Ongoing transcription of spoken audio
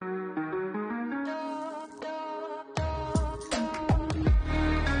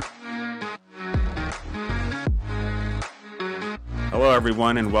Hello,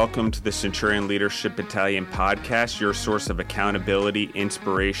 everyone, and welcome to the Centurion Leadership Battalion podcast, your source of accountability,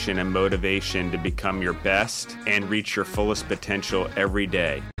 inspiration, and motivation to become your best and reach your fullest potential every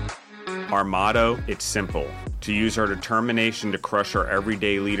day. Our motto, it's simple: to use our determination to crush our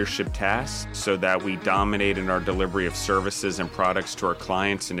everyday leadership tasks so that we dominate in our delivery of services and products to our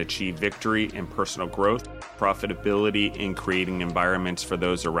clients and achieve victory and personal growth, profitability, and creating environments for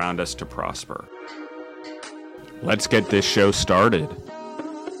those around us to prosper. Let's get this show started.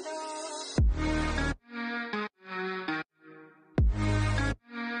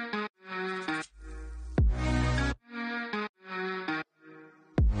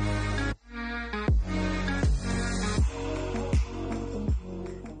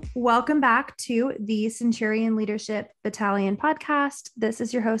 Welcome back to the Centurion Leadership Battalion podcast. This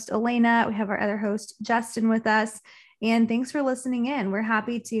is your host, Elena. We have our other host, Justin, with us. And thanks for listening in. We're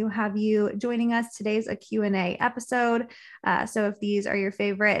happy to have you joining us. Today's a Q&A episode. So if these are your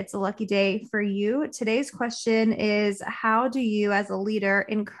favorite, it's a lucky day for you. Today's question is, how do you as a leader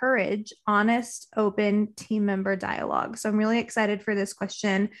encourage honest, open team member dialogue? So I'm really excited for this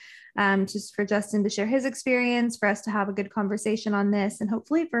question, just for Justin to share his experience, for us to have a good conversation on this, and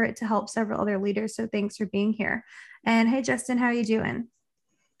hopefully for it to help several other leaders. So thanks for being here. And hey, Justin, how are you doing?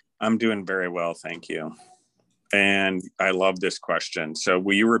 I'm doing very well, thank you. And I love this question. So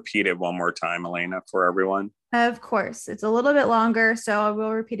will you repeat it one more time, Elena, for everyone? Of course. It's a little bit longer, so I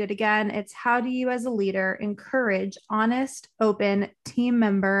will repeat it again. It's, how do you as a leader encourage honest, open team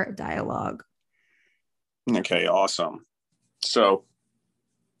member dialogue? Okay, awesome. So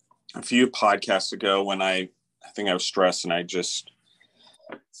a few podcasts ago, when I think I was stressed and I just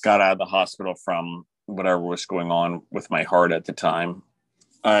got out of the hospital from whatever was going on with my heart at the time,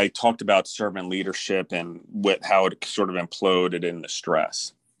 I talked about servant leadership and how it sort of imploded in the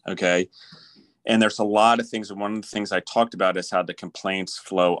stress. Okay. And there's a lot of things. And one of the things I talked about is how the complaints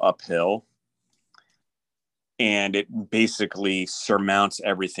flow uphill. And it basically surmounts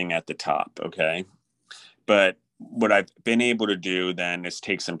everything at the top. Okay. But what I've been able to do then is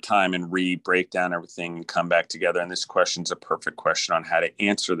take some time and break down everything and come back together. And this question's a perfect question on how to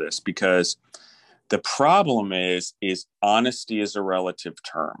answer this, because the problem is honesty is a relative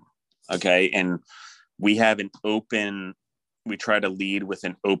term. Okay. And we have we try to lead with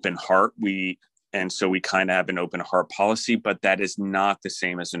an open heart. And so we kind of have an open heart policy, but that is not the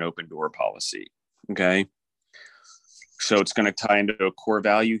same as an open door policy. Okay. So it's going to tie into a core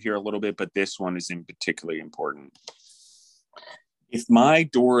value here a little bit, but this one is in particularly important. If my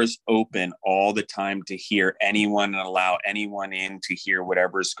door is open all the time to hear anyone and allow anyone in to hear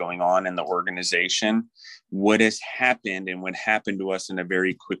whatever's going on in the organization, what has happened and what happened to us in a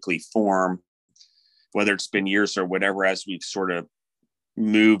very quickly form, whether it's been years or whatever, as we've sort of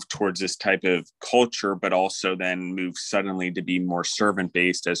moved towards this type of culture, but also then move suddenly to be more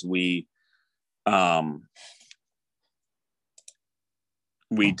servant-based as we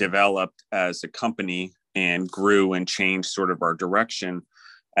developed as a company and grew and changed sort of our direction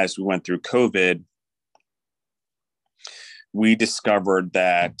as we went through COVID. We discovered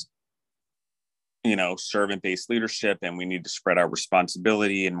that, servant-based leadership, and we need to spread our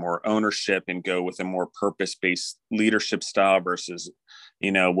responsibility and more ownership and go with a more purpose-based leadership style versus,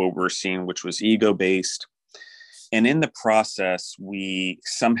 what we're seeing, which was ego-based. And in the process, we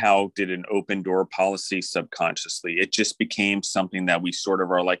somehow did an open door policy subconsciously. It just became something that we sort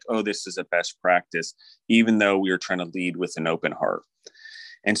of are like, oh, this is a best practice, even though we were trying to lead with an open heart.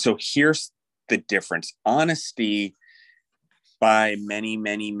 And so here's the difference. Honesty by many,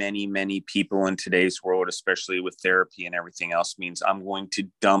 many, many, many people in today's world, especially with therapy and everything else, means I'm going to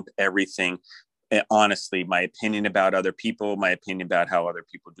dump everything. Honestly, my opinion about other people, my opinion about how other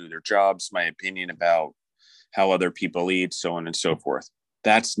people do their jobs, my opinion about how other people lead, so on and so forth.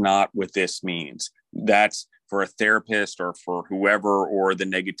 That's not what this means. That's for a therapist or for whoever, or the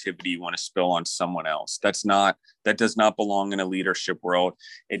negativity you want to spill on someone else. That does not belong in a leadership world.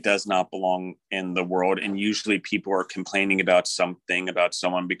 It does not belong in the world. And usually people are complaining about something about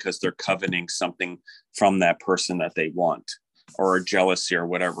someone because they're coveting something from that person that they want, or a jealousy or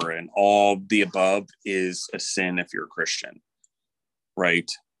whatever. And all the above is a sin if you're a Christian, right?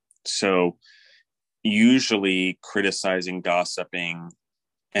 So usually criticizing, gossiping,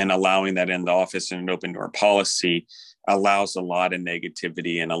 and allowing that in the office in an open door policy allows a lot of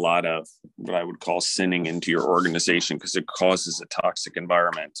negativity and a lot of what I would call sinning into your organization, because it causes a toxic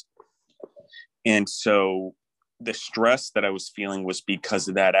environment. And so the stress that I was feeling was because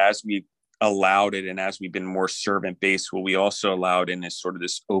of that. As we allowed it and as we've been more servant-based, what we also allowed in is sort of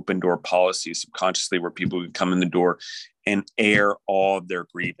this open door policy subconsciously, where people would come in the door and air all of their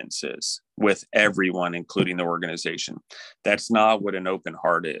grievances, with everyone, including the organization. That's not what an open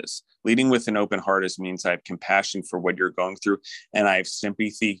heart is. Leading with an open heart means I have compassion for what you're going through, and I have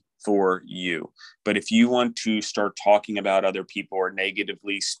sympathy for you. But if you want to start talking about other people or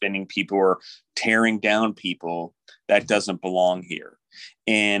negatively spinning people or tearing down people, that doesn't belong here.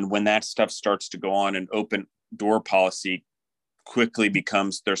 And when that stuff starts to go on, an open door policy quickly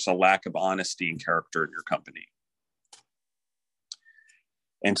becomes there's a lack of honesty and character in your company.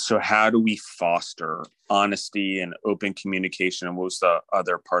 And so how do we foster honesty and open communication? And what was the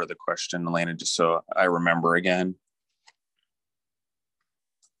other part of the question, Elena, just so I remember again?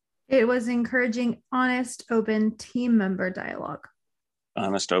 It was encouraging honest, open team member dialogue.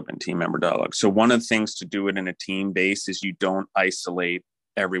 Honest, open team member dialogue. So one of the things to do it in a team base is you don't isolate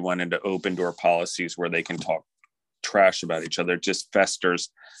everyone into open door policies where they can talk trash about each other. It just festers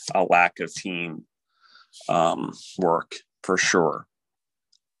a lack of team work for sure.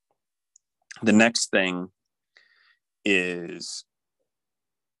 The next thing is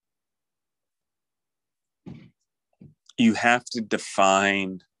you have to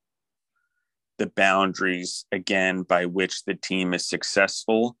define the boundaries, again, by which the team is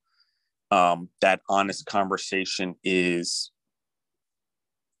successful. That honest conversation is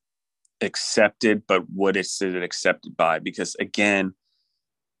accepted, but what is it accepted by? Because again,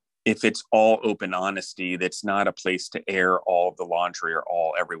 if it's all open honesty, that's not a place to air all of the laundry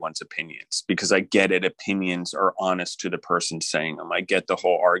or everyone's opinions, because I get it. Opinions are honest to the person saying them. I get the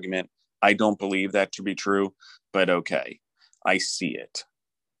whole argument. I don't believe that to be true, but okay, I see it.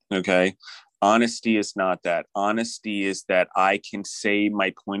 Okay. Honesty is not that. Honesty is that I can say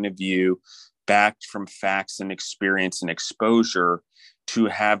my point of view backed from facts and experience and exposure to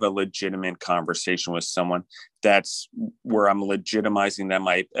have a legitimate conversation with someone. That's where I'm legitimizing that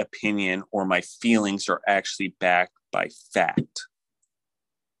my opinion or my feelings are actually backed by fact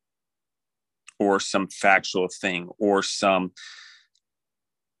or some factual thing or some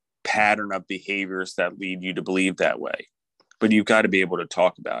pattern of behaviors that lead you to believe that way. But you've got to be able to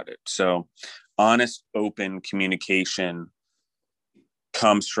talk about it. So honest, open communication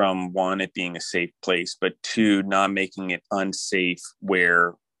comes from, one, it being a safe place, but two, not making it unsafe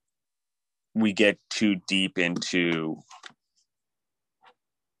where we get too deep into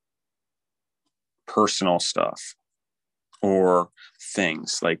personal stuff or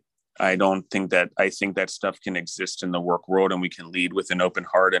things. Like, I think that stuff can exist in the work world, and we can lead with an open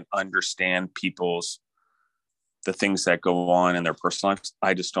heart and understand the things that go on in their personal lives.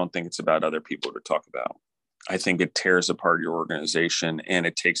 I just don't think it's about other people to talk about. I think it tears apart your organization and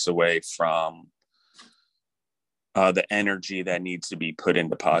it takes away from the energy that needs to be put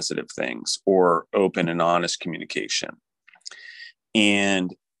into positive things or open and honest communication.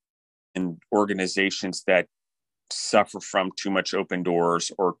 And in organizations that suffer from too much open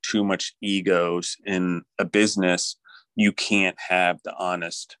doors or too much egos in a business, you can't have the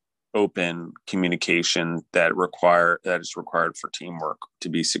honest, open communication that is required for teamwork to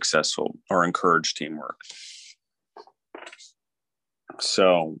be successful or encourage teamwork.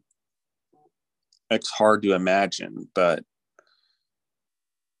 So it's hard to imagine, but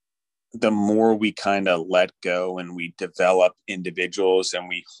the more we kind of let go and we develop individuals and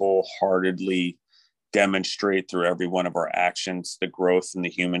we wholeheartedly demonstrate through every one of our actions the growth in the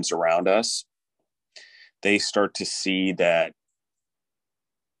humans around us, they start to see that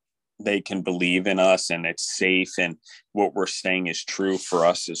they can believe in us and it's safe and what we're saying is true for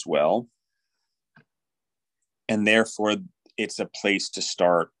us as well. And therefore, it's a place to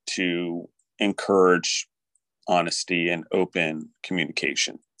start to encourage honesty and open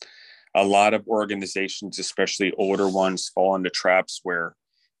communication. A lot of organizations, especially older ones, fall into traps where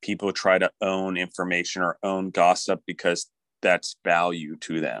people try to own information or own gossip because that's value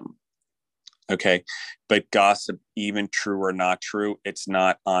to them. Okay. But gossip, even true or not true, it's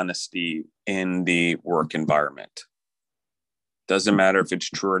not honesty in the work environment. Doesn't matter if it's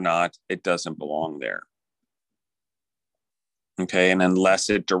true or not, it doesn't belong there. Okay. And unless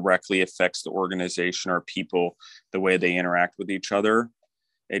it directly affects the organization or people, the way they interact with each other,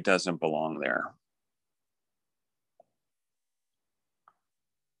 it doesn't belong there.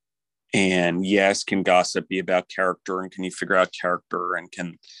 And yes, can gossip be about character, and can you figure out character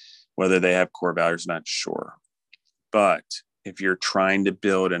and whether they have core values? Not sure. But if you're trying to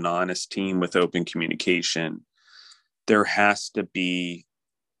build an honest team with open communication, there has to be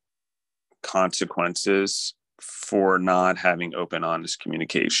consequences for not having open, honest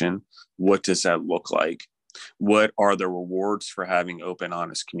communication. What does that look like? What are the rewards for having open,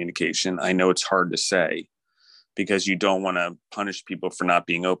 honest communication? I know it's hard to say because you don't want to punish people for not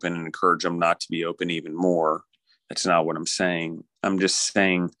being open and encourage them not to be open even more. That's not what I'm saying. I'm just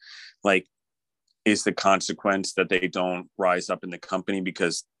saying, like, is the consequence that they don't rise up in the company,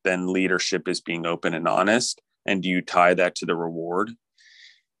 because then leadership is being open and honest? And do you tie that to the reward?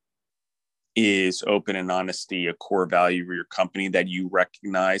 Is open and honesty a core value of your company that you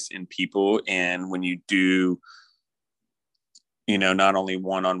recognize in people? And when you do, not only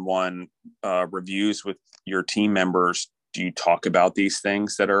one-on-one reviews with your team members, do you talk about these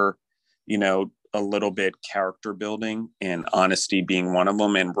things that are, a little bit character building, and honesty being one of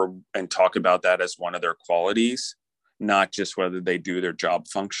them, and talk about that as one of their qualities, not just whether they do their job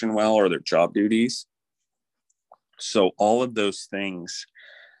function well or their job duties? So all of those things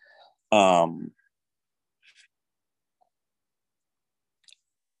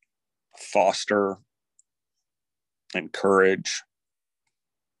foster, encourage,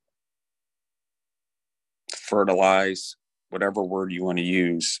 fertilize, whatever word you want to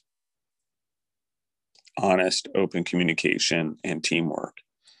use, honest, open communication and teamwork.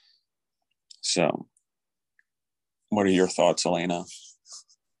 So what are your thoughts, Elena?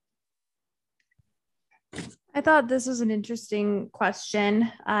 I thought this was an interesting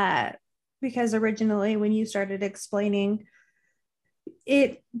question because originally when you started explaining,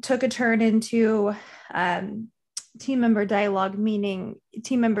 it took a turn into team member dialogue, meaning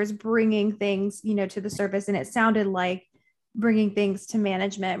team members bringing things, to the surface. And it sounded like bringing things to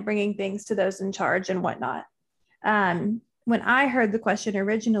management, bringing things to those in charge and whatnot. When I heard the question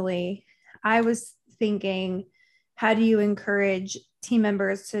originally, I was thinking, how do you encourage team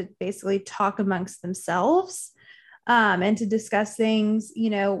members to basically talk amongst themselves and to discuss things,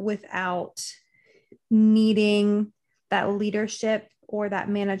 without needing that leadership or that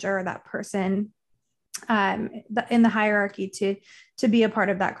manager or that person in the hierarchy to be a part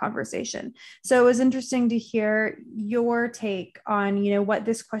of that conversation. So it was interesting to hear your take on, what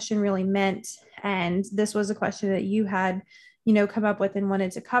this question really meant. And this was a question that you had, come up with and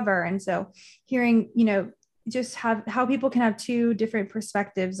wanted to cover. And so hearing, just how people can have two different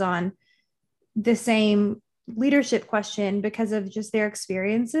perspectives on the same leadership question because of just their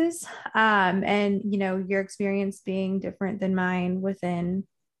experiences. And, your experience being different than mine within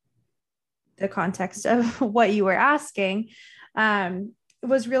the context of what you were asking,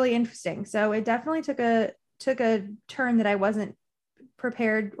 was really interesting. So it definitely took a turn that I wasn't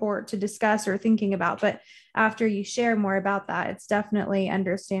prepared or to discuss or thinking about, but after you share more about that, it's definitely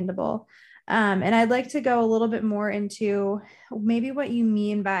understandable. And I'd like to go a little bit more into maybe what you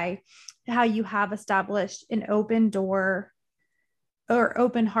mean by how you have established an open door or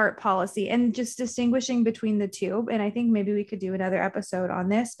open heart policy, and just distinguishing between the two. And I think maybe we could do another episode on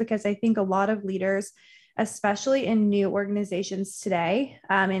this, because I think a lot of leaders, especially in new organizations today,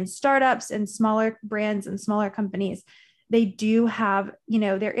 in startups and smaller brands and smaller companies, they do have,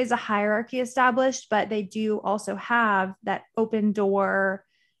 there is a hierarchy established, but they do also have that open door,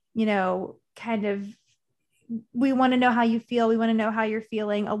 kind of, we want to know how you feel. We want to know how you're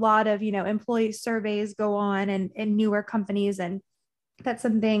feeling. A lot of, employee surveys go on in newer companies, and that's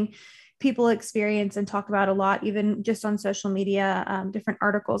something people experience and talk about a lot, even just on social media, different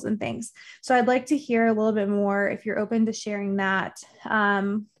articles and things. So I'd like to hear a little bit more, if you're open to sharing that,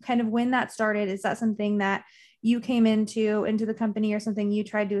 kind of when that started. Is that something that you came into the company, or something you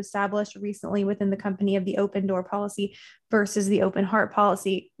tried to establish recently within the company, of the open door policy versus the open heart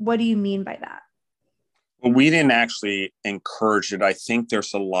policy? What do you mean by that? Well, we didn't actually encourage it. I think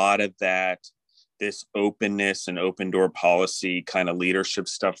there's a lot of this openness and open door policy kind of leadership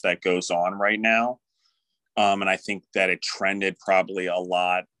stuff that goes on right now. And I think that it trended probably a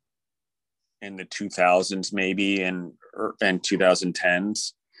lot in the 2000s, maybe, and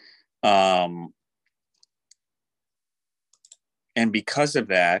 2010s. And because of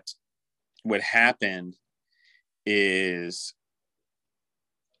that, what happened is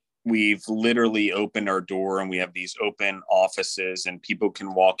we've literally opened our door, and we have these open offices, and people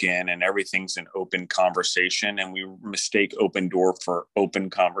can walk in and everything's an open conversation, and we mistake open door for open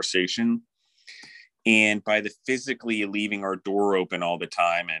conversation. And by the physically leaving our door open all the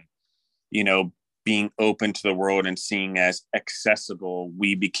time, and, being open to the world and seeing as accessible,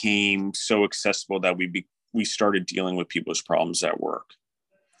 we became so accessible that we started dealing with people's problems at work.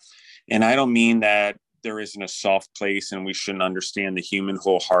 And I don't mean that there isn't a soft place and we shouldn't understand the human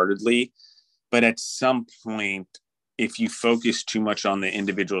wholeheartedly, but at some point, if you focus too much on the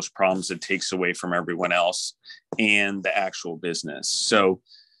individual's problems, it takes away from everyone else and the actual business. So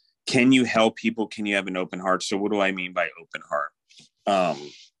can you help people? Can you have an open heart? So what do I mean by open heart?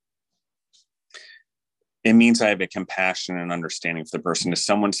 It means I have a compassion and understanding for the person. If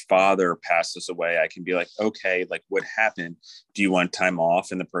someone's father passes away, I can be like, okay, like, what happened? Do you want time off?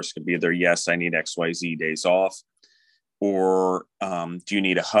 And the person could be either, yes, I need XYZ days off. Or do you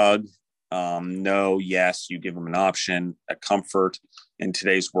need a hug? No, yes, you give them an option, a comfort. In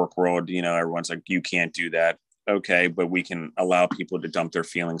today's work world, everyone's like, you can't do that. Okay, but we can allow people to dump their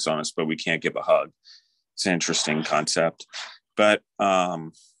feelings on us, but we can't give a hug. It's an interesting concept. But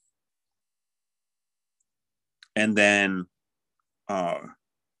and then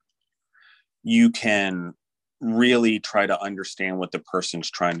you can really try to understand what the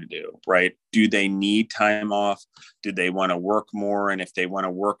person's trying to do, right? Do they need time off? Do they want to work more? And if they want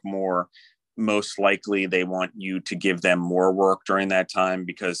to work more, most likely they want you to give them more work during that time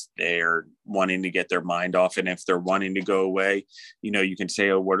because they're wanting to get their mind off. And if they're wanting to go away, you can say,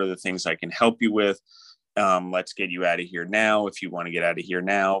 oh, what are the things I can help you with? Let's get you out of here now if you want to get out of here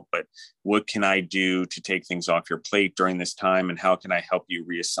now. But what can I do to take things off your plate during this time? And how can I help you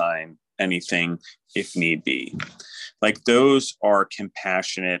reassign anything if need be? Like, those are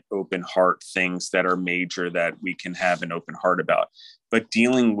compassionate, open heart things that are major that we can have an open heart about. But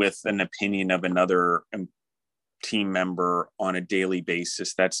dealing with an opinion of another team member on a daily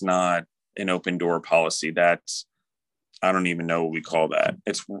basis, that's not an open door policy. I don't even know what we call that.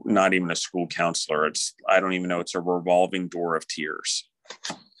 It's not even a school counselor. I don't even know. It's a revolving door of tears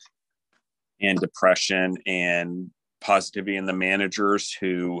and depression and positivity. And the managers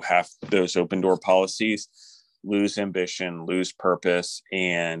who have those open door policies lose ambition, lose purpose,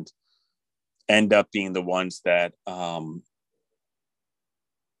 and end up being the ones that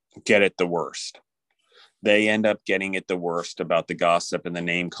get it the worst. They end up getting it the worst about the gossip and the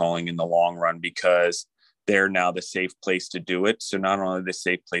name calling in the long run, because they're now the safe place to do it. So not only the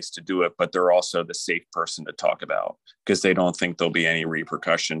safe place to do it, but they're also the safe person to talk about, because they don't think there'll be any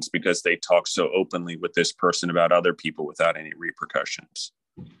repercussions, because they talk so openly with this person about other people without any repercussions.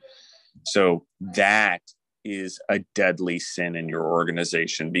 So that is a deadly sin in your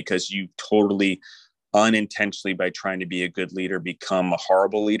organization, because you totally unintentionally, by trying to be a good leader, become a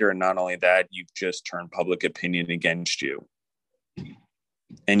horrible leader. And not only that, you've just turned public opinion against you.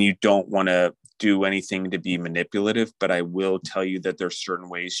 And you don't want to do anything to be manipulative, but I will tell you that there's certain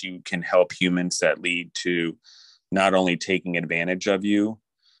ways you can help humans that lead to not only taking advantage of you,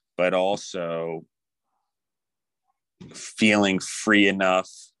 but also feeling free enough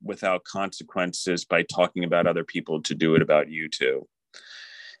without consequences by talking about other people to do it about you too.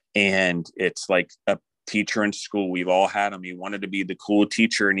 And it's like a teacher in school. We've all had him. He wanted to be the cool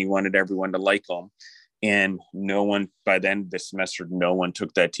teacher and he wanted everyone to like him. And no one, by the end of the semester, no one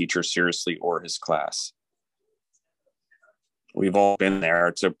took that teacher seriously or his class. We've all been there.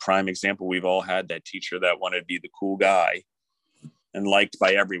 It's a prime example. We've all had that teacher that wanted to be the cool guy and liked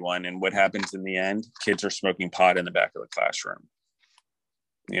by everyone. And what happens in the end? Kids are smoking pot in the back of the classroom,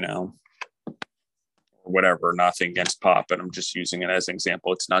 whatever. Nothing against pot, but I'm just using it as an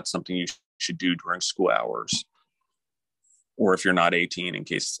example. It's not something you should do during school hours, or if you're not 18, in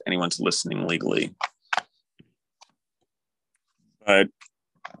case anyone's listening legally. But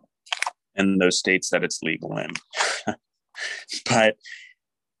in those states that it's legal in.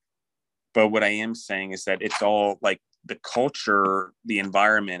 but what I am saying is that it's all like the culture, the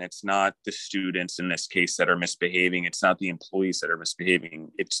environment. It's not the students in this case that are misbehaving. It's not the employees that are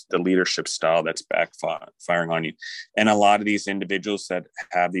misbehaving. It's the leadership style that's backfiring on you. And a lot of these individuals that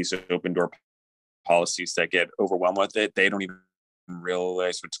have these open door policies that get overwhelmed with it, they don't even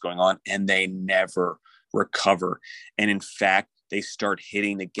realize what's going on, and they never recover. And in fact, they start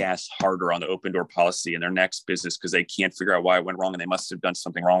hitting the gas harder on the open door policy in their next business because they can't figure out why it went wrong, and they must have done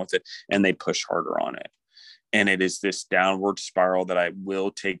something wrong with it, and they push harder on it. And it is this downward spiral that I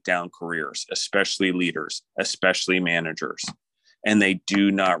will take down careers, especially leaders, especially managers, and they do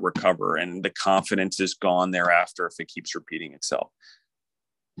not recover. And the confidence is gone thereafter if it keeps repeating itself.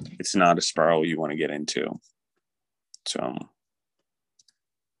 It's not a spiral you want to get into. So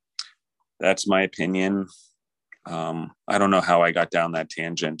that's my opinion. I don't know how I got down that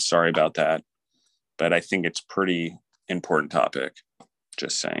tangent. Sorry about that. But I think it's pretty important topic.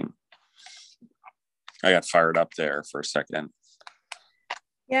 Just saying. I got fired up there for a second.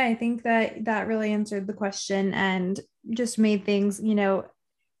 Yeah, I think that really answered the question and just made things,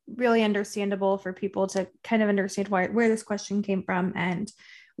 really understandable for people to kind of understand where this question came from and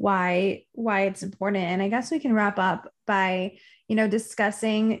why it's important. And I guess we can wrap up by,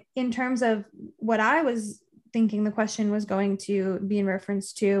 discussing in terms of what I was thinking the question was going to be in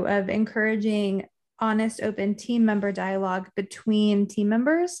reference to, of encouraging honest, open team member dialogue between team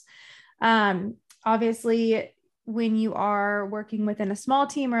members. Obviously, when you are working within a small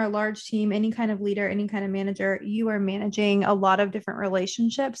team or a large team, any kind of leader, any kind of manager, you are managing a lot of different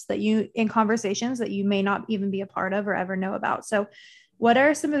relationships in conversations that you may not even be a part of or ever know about. So what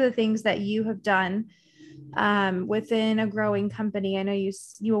are some of the things that you have done within a growing company? I know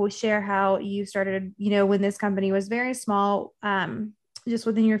you always share how you started, when this company was very small, just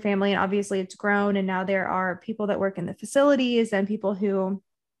within your family, and obviously it's grown, and now there are people that work in the facilities and people who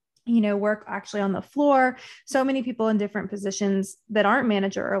work actually on the floor. So many people in different positions that aren't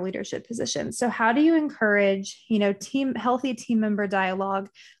manager or leadership positions. So how do you encourage, healthy team member dialogue?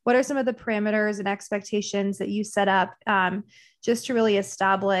 What are some of the parameters and expectations that you set up, just to really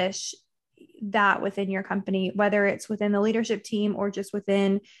establish that within your company, whether it's within the leadership team or just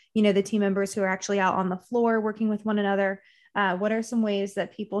within, the team members who are actually out on the floor working with one another? What are some ways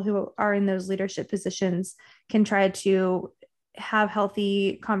that people who are in those leadership positions can try to have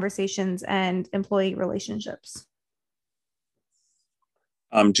healthy conversations and employee relationships?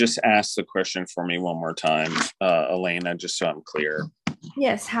 Just ask the question for me one more time, Elena, just so I'm clear.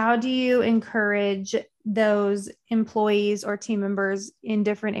 Yes. How do you encourage those employees or team members in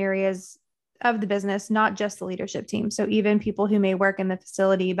different areas of the business, not just the leadership team? So even people who may work in the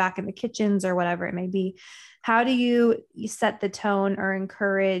facility, back in the kitchens or whatever it may be, how do you set the tone or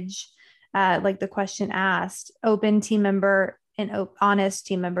encourage, like the question asked, open team member and honest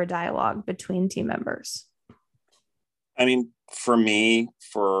team member dialogue between team members? I mean, for me,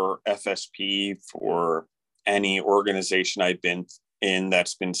 for FSP, for any organization I've been in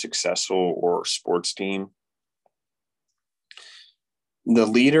that's been successful, or sports team, the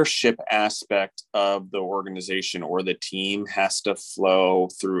leadership aspect of the organization or the team has to flow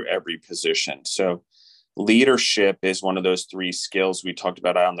through every position. So leadership is one of those three skills we talked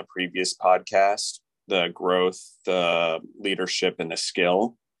about on the previous podcast: the growth, the leadership, and the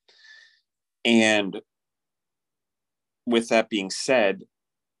skill. And with that being said,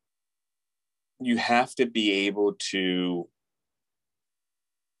 you have to be able to,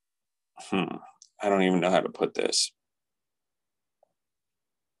 I don't even know how to put this.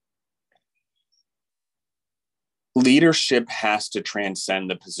 Leadership has to transcend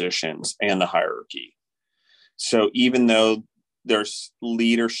the positions and the hierarchy. So even though there's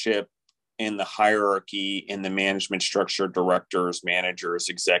leadership in the hierarchy, in the management structure, directors, managers,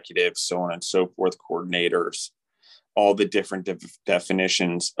 executives, so on and so forth, coordinators, all the different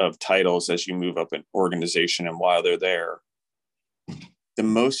definitions of titles as you move up an organization and while they're there, the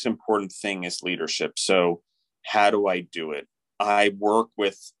most important thing is leadership. So how do I do it? I work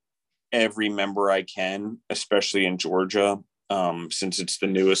with every member I can, especially in Georgia, since it's the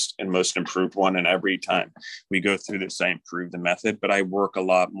newest and most improved one. And every time we go through this, I improve the method, but I work a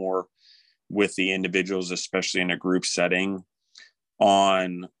lot more with the individuals, especially in a group setting,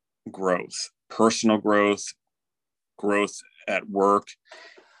 on growth, personal growth, growth at work,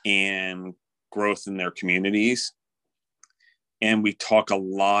 and growth in their communities. And we talk a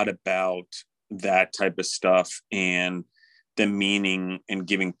lot about that type of stuff and the meaning and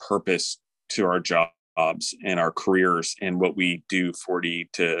giving purpose to our jobs and our careers and what we do 40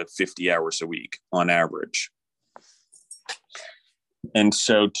 to 50 hours a week on average. And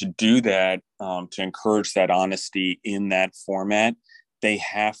so to do that, to encourage that honesty in that format, they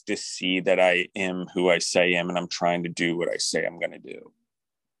have to see that I am who I say I am, and I'm trying to do what I say I'm going to do.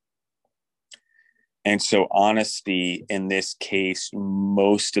 And so honesty in this case,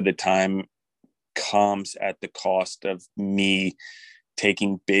 most of the time, comes at the cost of me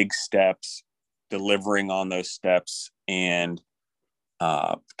taking big steps, delivering on those steps, and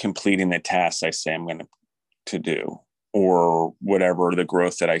completing the tasks I say I'm going to do, or whatever the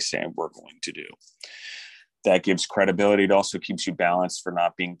growth that I say we're going to do. That gives credibility. It also keeps you balanced for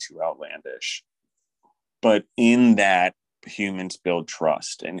not being too outlandish. But in that, humans build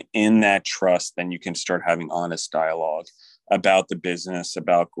trust. And in that trust, then you can start having honest dialogue about the business,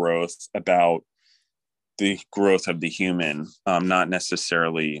 about growth, about the growth of the human, not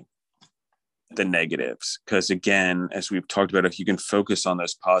necessarily the negatives. Because again, as we've talked about, if you can focus on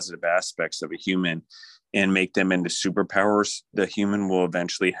those positive aspects of a human and make them into superpowers, the human will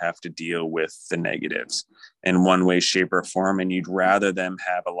eventually have to deal with the negatives in one way, shape, or form. And you'd rather them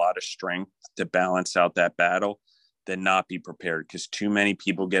have a lot of strength to balance out that battle than not be prepared, because too many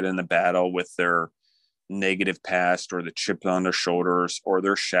people get in the battle with their negative past or the chip on their shoulders or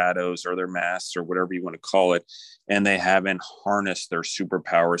their shadows or their masks or whatever you want to call it, and they haven't harnessed their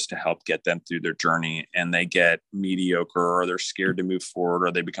superpowers to help get them through their journey, and they get mediocre, or they're scared to move forward,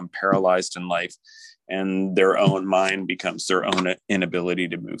 or they become paralyzed in life, and their own mind becomes their own inability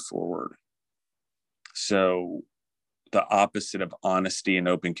to move forward. So the opposite of honesty and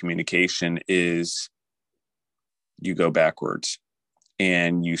open communication is you go backwards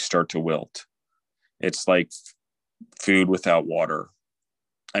and you start to wilt. It's like food without water.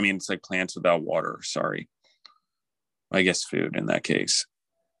 I mean, it's like plants without water. Sorry. I guess food in that case.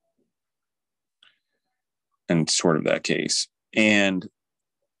 in sort of that case. And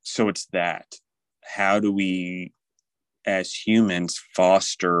so it's that. How do we, as humans,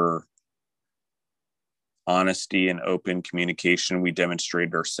 foster honesty and open communication? We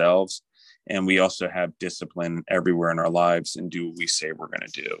demonstrate ourselves, and we also have discipline everywhere in our lives and do what we say we're going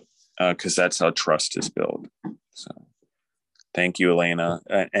to do, because that's how trust is built. So thank you, Elena.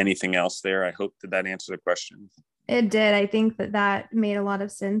 Anything else there? I hope that answered the question. It did. I think that made a lot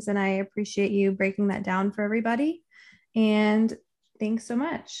of sense, and I appreciate you breaking that down for everybody. And thanks so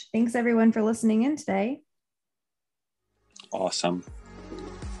much. Thanks everyone for listening in today. Awesome.